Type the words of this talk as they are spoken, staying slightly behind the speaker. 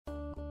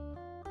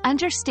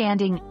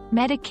Understanding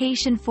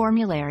Medication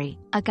Formulary,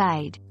 a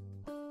guide.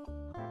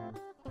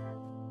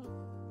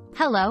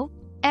 Hello,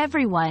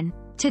 everyone.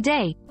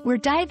 Today, we're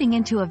diving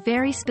into a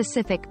very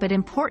specific but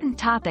important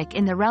topic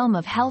in the realm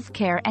of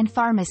healthcare and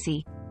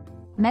pharmacy: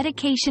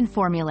 medication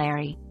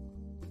formulary.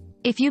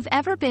 If you've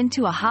ever been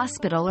to a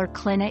hospital or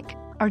clinic,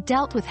 or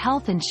dealt with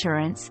health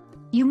insurance,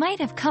 you might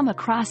have come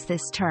across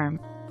this term.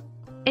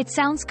 It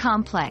sounds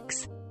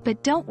complex,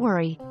 but don't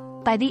worry.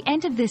 By the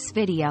end of this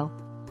video,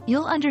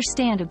 you'll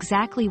understand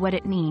exactly what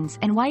it means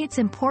and why it's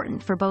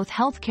important for both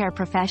healthcare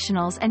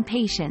professionals and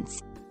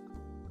patients.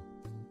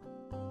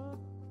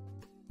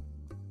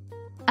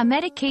 A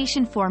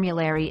medication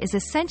formulary is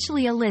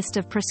essentially a list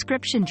of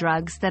prescription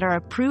drugs that are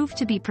approved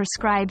to be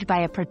prescribed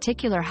by a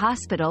particular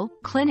hospital,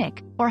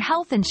 clinic, or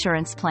health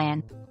insurance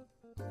plan.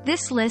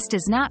 This list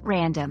is not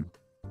random.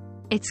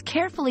 It's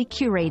carefully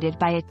curated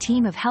by a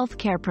team of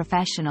healthcare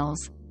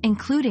professionals,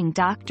 including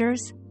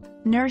doctors,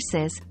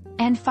 nurses,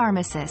 and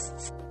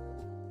pharmacists.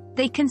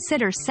 They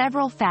consider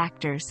several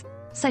factors,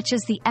 such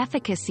as the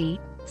efficacy,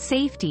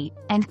 safety,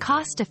 and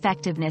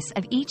cost-effectiveness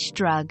of each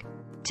drug,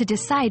 to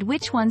decide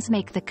which ones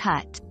make the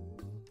cut.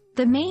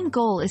 The main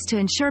goal is to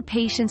ensure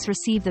patients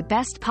receive the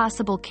best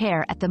possible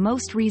care at the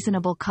most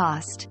reasonable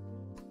cost.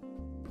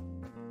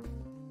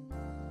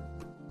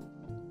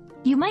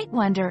 You might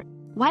wonder,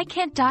 why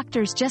can't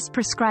doctors just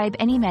prescribe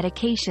any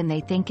medication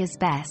they think is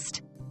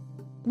best?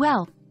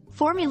 Well,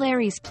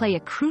 formularies play a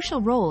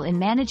crucial role in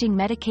managing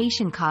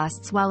medication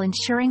costs while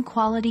ensuring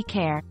quality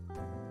care.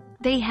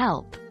 They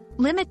help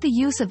limit the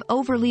use of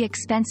overly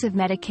expensive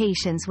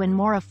medications when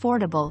more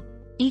affordable,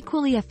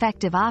 equally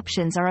effective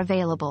options are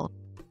available.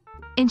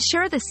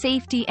 Ensure the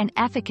safety and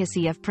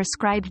efficacy of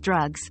prescribed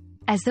drugs,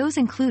 as those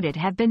included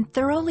have been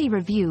thoroughly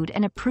reviewed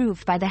and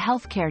approved by the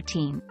healthcare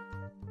team.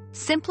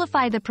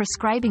 Simplify the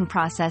prescribing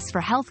process for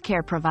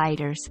healthcare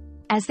providers,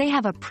 as they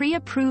have a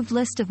pre-approved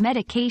list of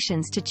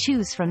medications to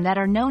choose from that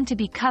are known to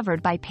be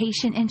covered by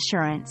patient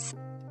insurance.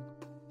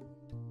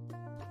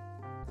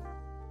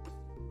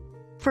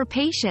 For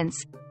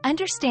patients,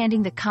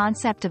 understanding the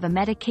concept of a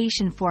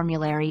medication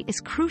formulary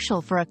is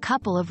crucial for a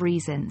couple of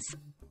reasons.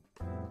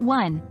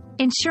 1.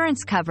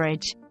 Insurance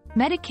coverage.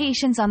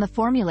 Medications on the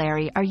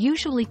formulary are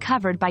usually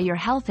covered by your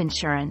health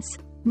insurance,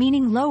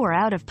 meaning lower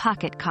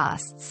out-of-pocket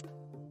costs.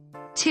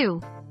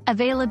 2.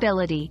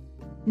 Availability.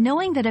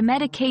 Knowing that a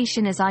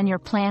medication is on your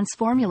plan's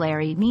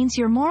formulary means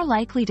you're more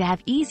likely to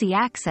have easy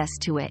access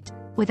to it,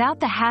 without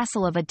the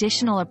hassle of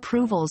additional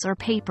approvals or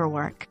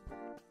paperwork.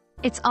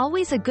 It's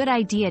always a good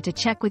idea to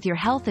check with your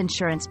health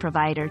insurance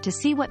provider to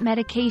see what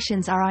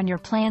medications are on your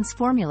plan's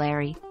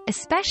formulary,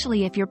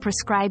 especially if you're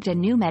prescribed a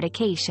new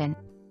medication.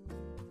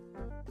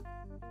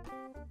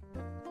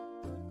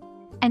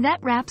 And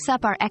that wraps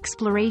up our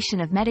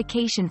exploration of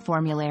medication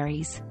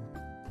formularies.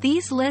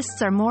 These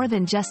lists are more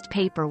than just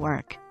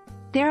paperwork.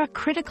 They're a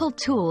critical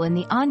tool in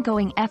the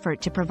ongoing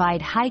effort to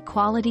provide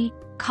high-quality,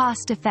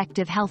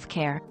 cost-effective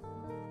healthcare.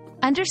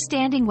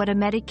 Understanding what a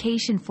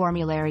medication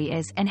formulary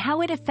is and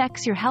how it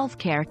affects your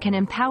healthcare can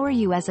empower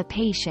you as a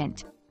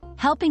patient,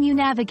 helping you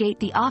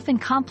navigate the often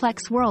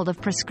complex world of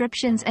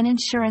prescriptions and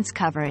insurance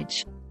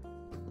coverage.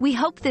 We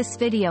hope this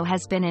video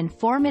has been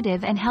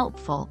informative and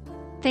helpful.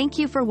 Thank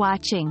you for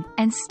watching,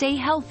 and stay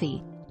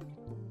healthy.